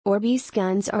Orbeez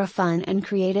guns are a fun and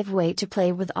creative way to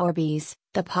play with orbeez,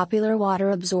 the popular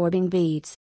water-absorbing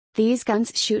beads. These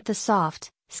guns shoot the soft,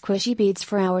 squishy beads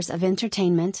for hours of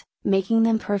entertainment, making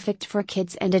them perfect for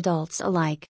kids and adults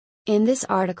alike. In this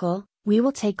article, we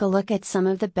will take a look at some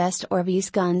of the best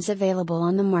orbeez guns available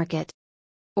on the market.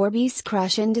 Orbeez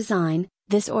Crush and Design.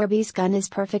 This orbeez gun is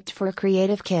perfect for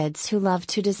creative kids who love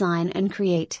to design and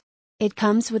create. It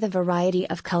comes with a variety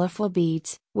of colorful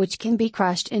beads, which can be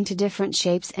crushed into different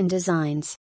shapes and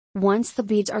designs. Once the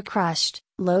beads are crushed,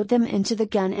 load them into the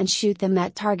gun and shoot them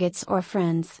at targets or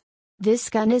friends. This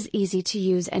gun is easy to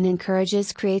use and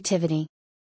encourages creativity.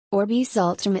 Orbeez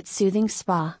Ultimate Soothing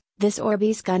Spa. This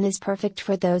orbeez gun is perfect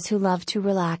for those who love to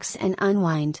relax and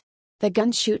unwind. The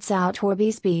gun shoots out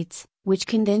orbeez beads, which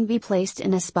can then be placed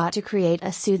in a spot to create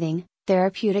a soothing,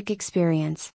 therapeutic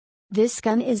experience. This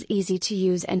gun is easy to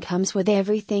use and comes with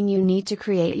everything you need to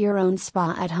create your own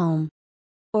spa at home.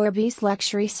 Orbeez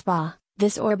Luxury Spa.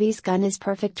 This orbeez gun is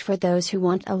perfect for those who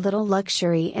want a little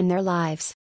luxury in their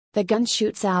lives. The gun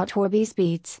shoots out orbeez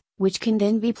beads, which can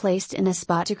then be placed in a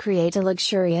spot to create a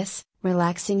luxurious,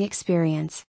 relaxing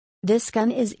experience. This gun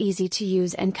is easy to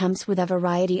use and comes with a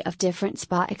variety of different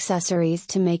spa accessories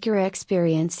to make your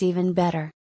experience even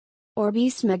better.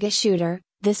 Orbeez Mega Shooter.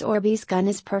 This orbeez gun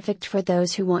is perfect for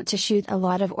those who want to shoot a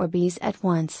lot of orbeez at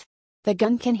once. The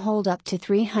gun can hold up to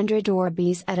 300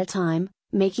 orbeez at a time,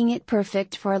 making it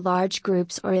perfect for large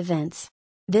groups or events.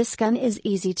 This gun is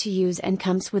easy to use and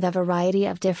comes with a variety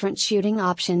of different shooting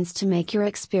options to make your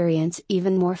experience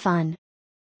even more fun.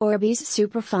 Orbeez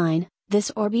Superfine.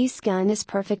 This orbeez gun is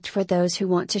perfect for those who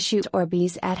want to shoot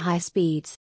orbeez at high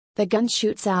speeds. The gun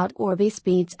shoots out orbeez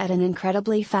beads at an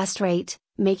incredibly fast rate,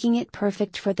 making it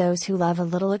perfect for those who love a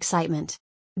little excitement.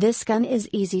 This gun is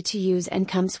easy to use and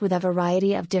comes with a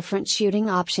variety of different shooting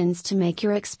options to make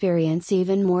your experience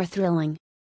even more thrilling.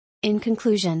 In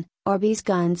conclusion, orbeez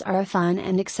guns are a fun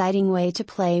and exciting way to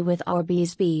play with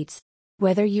orbeez beads.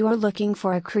 Whether you are looking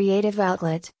for a creative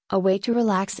outlet, a way to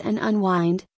relax and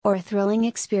unwind, or a thrilling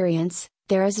experience,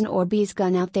 there is an orbeez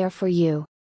gun out there for you.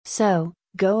 So,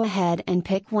 go ahead and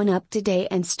pick one up today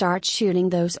and start shooting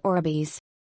those orbeez.